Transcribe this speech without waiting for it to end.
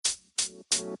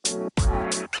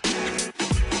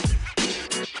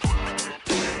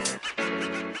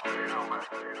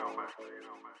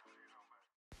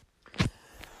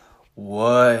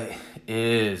What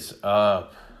is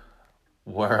up,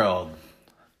 world?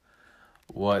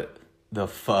 What the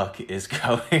fuck is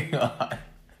going on?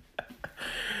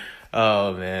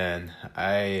 Oh man,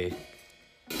 I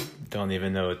don't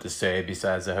even know what to say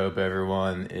besides I hope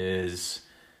everyone is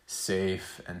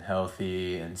safe and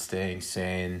healthy and staying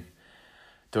sane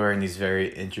during these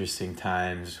very interesting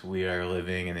times we are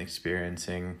living and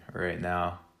experiencing right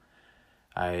now.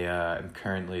 I am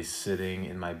currently sitting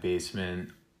in my basement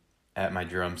at my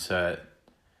drum set,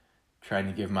 trying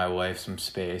to give my wife some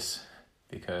space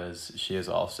because she is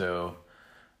also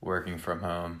working from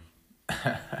home.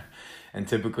 And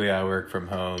typically I work from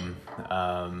home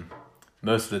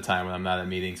most of the time when I'm not at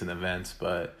meetings and events,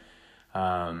 but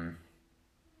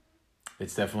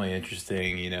it's definitely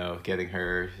interesting, getting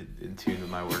her in tune with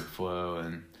my workflow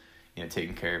and,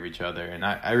 taking care of each other. And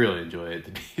I really enjoy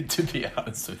it, to be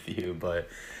honest with you, but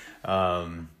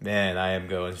man, I am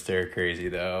going stir crazy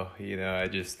though. I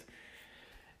just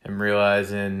am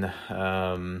realizing,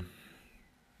 how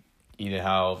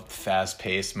fast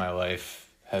paced my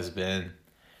life has been.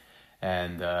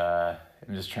 And I'm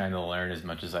just trying to learn as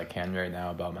much as I can right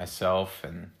now about myself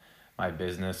and my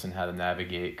business and how to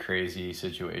navigate crazy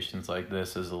situations like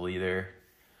this as a leader,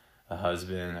 a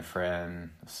husband, a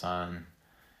friend, a son,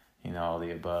 all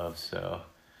the above. So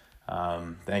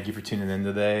thank you for tuning in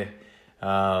today.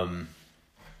 I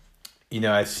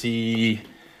see,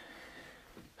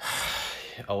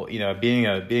 being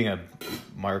a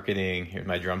marketing, here's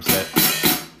my drum set,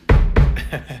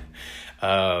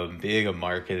 being a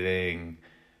marketing,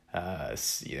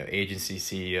 agency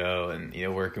CEO and,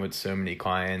 working with so many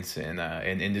clients and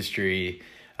in industry,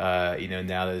 now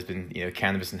that has been,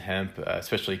 cannabis and hemp,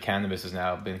 especially cannabis has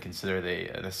now been considered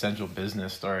an essential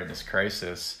business during this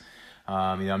crisis.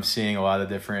 I'm seeing a lot of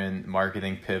different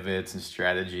marketing pivots and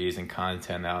strategies and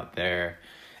content out there.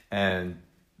 And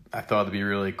I thought it'd be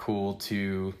really cool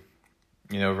to,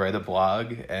 write a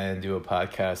blog and do a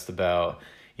podcast about,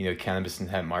 cannabis and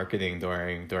hemp marketing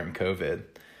during COVID.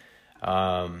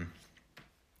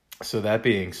 So that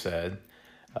being said,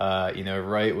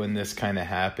 right when this kind of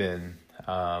happened,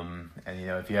 and,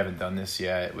 if you haven't done this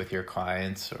yet with your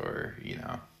clients or,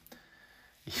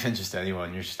 even just anyone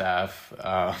on your staff,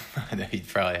 I know you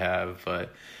probably have,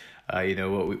 but,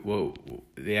 what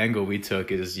the angle we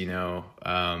took is, there's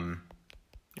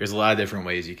a lot of different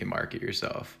ways you can market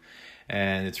yourself.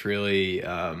 And it's really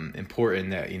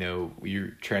important that, you're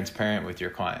transparent with your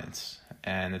clients.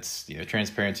 And it's,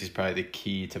 transparency is probably the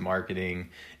key to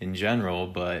marketing in general,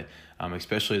 but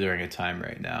especially during a time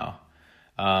right now.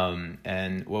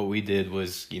 And what we did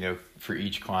was, for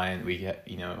each client, we,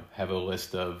 have a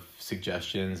list of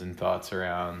suggestions and thoughts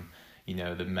around,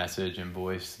 the message and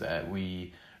voice that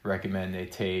we recommend they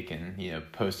take and,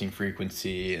 posting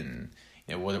frequency and,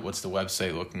 what's the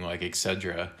website looking like,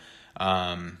 etc.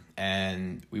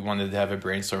 And we wanted to have a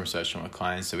brainstorm session with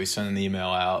clients. So we sent an email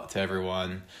out to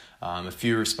everyone. A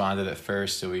few responded at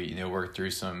first. So we, worked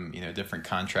through some, different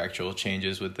contractual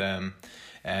changes with them.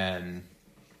 And,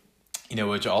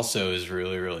 which also is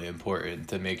really, really important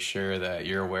to make sure that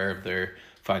you're aware of their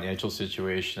financial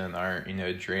situation and aren't,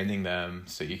 draining them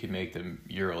so you can make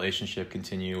your relationship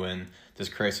continue when this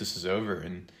crisis is over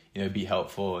and, be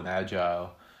helpful and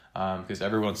agile. Because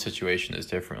everyone's situation is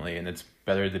differently and it's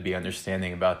better to be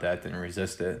understanding about that than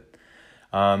resist it.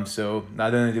 So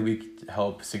not only did we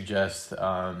help suggest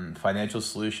financial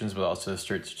solutions, but also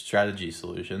strategy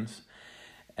solutions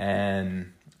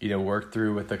and, work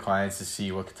through with the clients to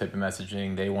see what type of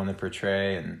messaging they want to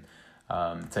portray and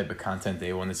the type of content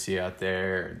they want to see out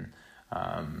there.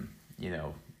 And,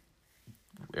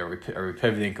 are we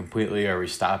pivoting completely? Are we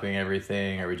stopping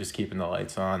everything? Are we just keeping the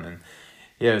lights on? And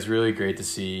yeah, it was really great to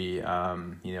see,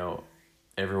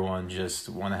 everyone just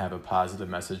want to have a positive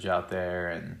message out there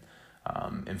and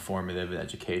informative and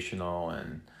educational.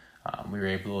 And we were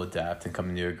able to adapt and come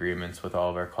to new agreements with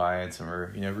all of our clients, and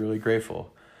we're, really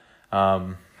grateful.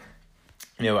 I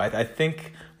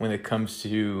think when it comes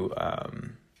to, a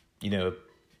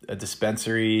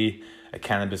dispensary, a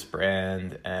cannabis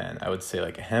brand, and I would say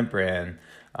like a hemp brand,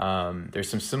 there's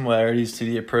some similarities to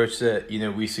the approach that,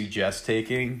 we suggest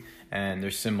taking, and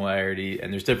there's similarity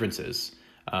and there's differences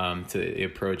to the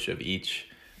approach of each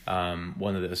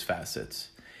one of those facets.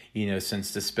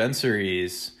 Since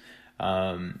dispensaries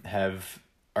are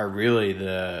really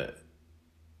the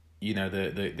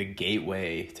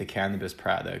gateway to cannabis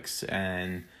products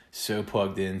and so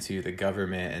plugged into the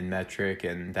government and metric,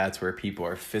 and that's where people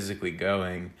are physically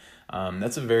going.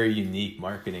 That's a very unique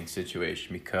marketing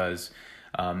situation because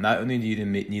not only do you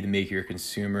need to make your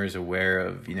consumers aware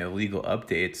of, legal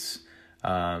updates,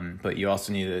 but you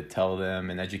also need to tell them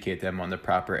and educate them on the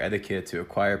proper etiquette to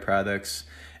acquire products.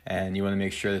 And you want to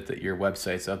make sure that your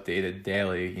website's updated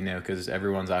daily, because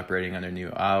everyone's operating under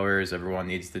new hours. Everyone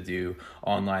needs to do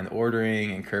online ordering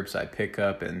and curbside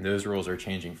pickup, and those rules are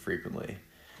changing frequently.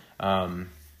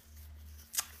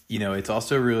 It's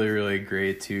also really, really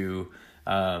great to,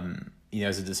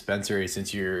 as a dispensary,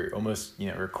 since you're almost,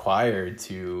 required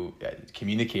to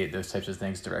communicate those types of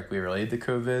things directly related to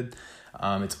COVID.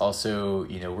 It's also,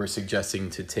 we're suggesting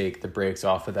to take the brakes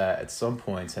off of that at some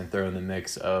points and throw in the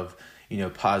mix of,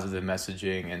 positive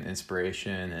messaging and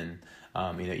inspiration and,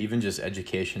 even just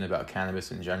education about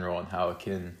cannabis in general and how it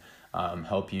can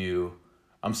help you,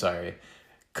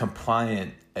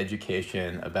 compliant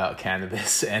education about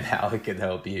cannabis and how it can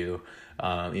help you,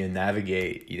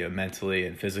 navigate, mentally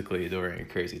and physically during a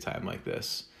crazy time like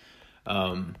this.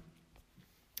 When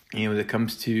it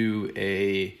comes to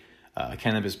a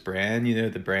cannabis brand,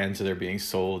 the brands that are being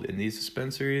sold in these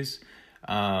dispensaries,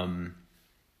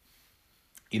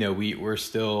 we're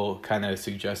still kind of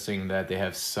suggesting that they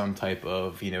have some type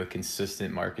of,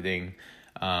 consistent marketing,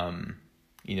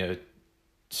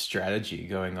 strategy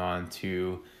going on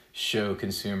to show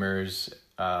consumers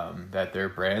that their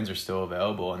brands are still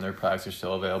available and their products are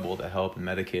still available to help and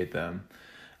medicate them.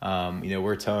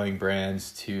 We're telling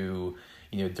brands to,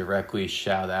 directly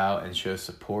shout out and show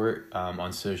support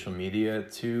on social media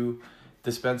to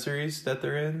dispensaries that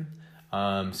they're in.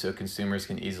 So consumers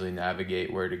can easily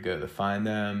navigate where to go to find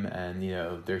them, and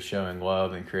they're showing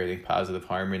love and creating positive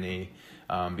harmony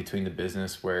between the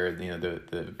business where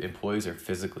the employees are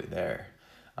physically there,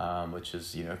 which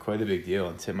is quite a big deal.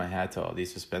 And tip my hat to all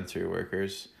these dispensary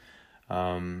workers,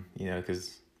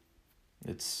 because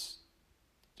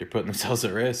they're putting themselves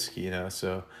at risk.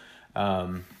 So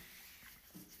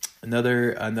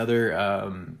another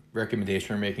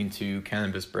recommendation we're making to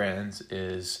cannabis brands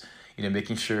is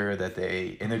making sure that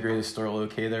they integrate a store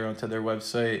locator onto their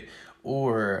website,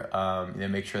 or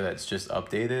make sure that it's just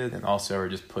updated, and also are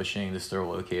just pushing the store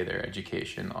locator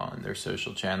education on their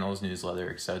social channels, newsletter,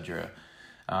 etc.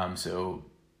 So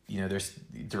they're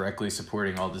directly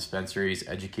supporting all dispensaries,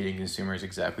 educating consumers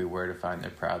exactly where to find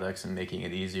their products and making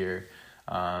it easier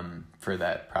for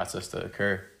that process to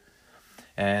occur.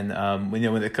 And when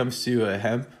it comes to a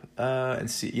hemp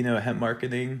hemp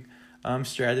marketing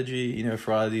strategy,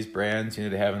 for a lot of these brands, they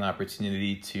have an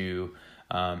opportunity to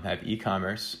have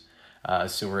e-commerce.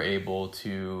 So we're able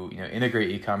to,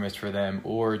 integrate e-commerce for them,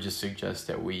 or just suggest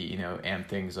that we, amp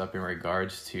things up in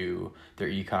regards to their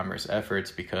e-commerce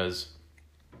efforts, because,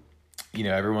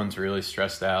 everyone's really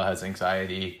stressed out, has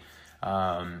anxiety,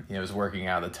 is working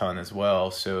out a ton as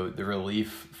well. So the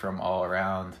relief from all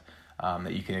around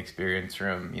that you can experience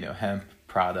from, hemp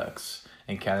products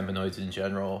and cannabinoids in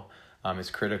general is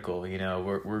critical.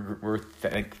 We're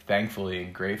thankfully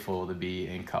and grateful to be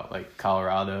in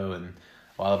Colorado, and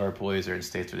a lot of our employees are in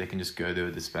states where they can just go to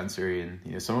a dispensary,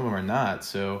 and some of them are not.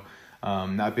 So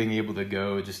not being able to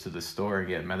go just to the store and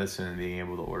get medicine and being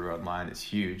able to order online is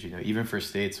huge. Even for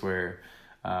states where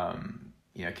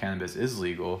cannabis is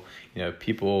legal,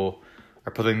 people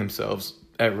are putting themselves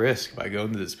at risk by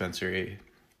going to the dispensary.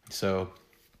 So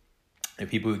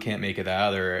people who can't make it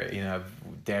out, or have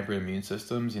damper immune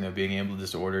systems, being able to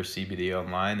just order CBD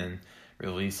online and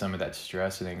release some of that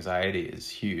stress and anxiety is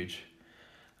huge.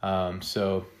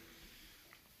 So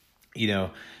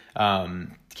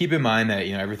keep in mind that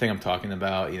everything I'm talking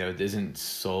about, it isn't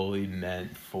solely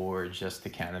meant for just the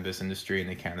cannabis industry and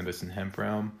the cannabis and hemp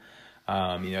realm.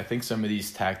 I think some of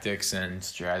these tactics and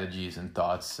strategies and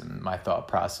thoughts and my thought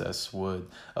process would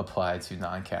apply to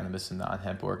non-cannabis and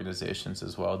non-hemp organizations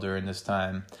as well during this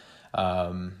time.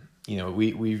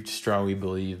 We strongly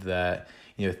believe that,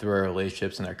 through our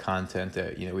relationships and our content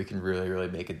that, we can really, really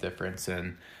make a difference.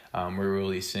 And we're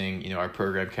releasing, our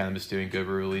program Cannabis Doing Good,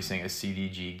 we're releasing a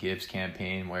CDG Gives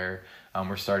campaign where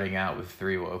we're starting out with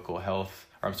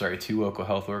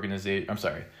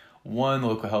one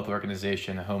local health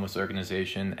organization, a homeless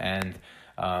organization, and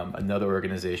another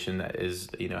organization that is,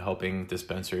 helping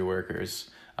dispensary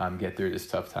workers get through this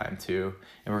tough time too.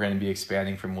 And we're going to be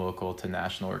expanding from local to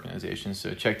national organizations.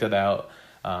 So check that out,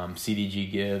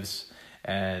 CDG Gives.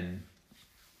 And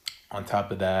on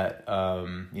top of that,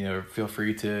 feel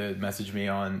free to message me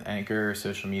on Anchor or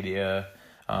social media.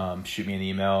 Shoot me an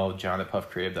email,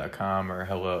 john@puffcreative.com or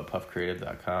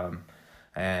hello@puffcreative.com.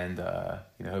 And,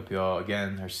 hope you all,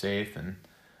 again, are safe, and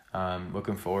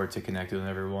looking forward to connecting with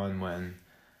everyone when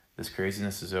this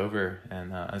craziness is over,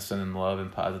 and sending love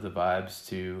and positive vibes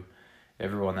to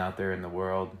everyone out there in the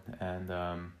world. And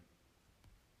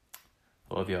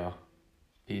love y'all.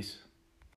 Peace.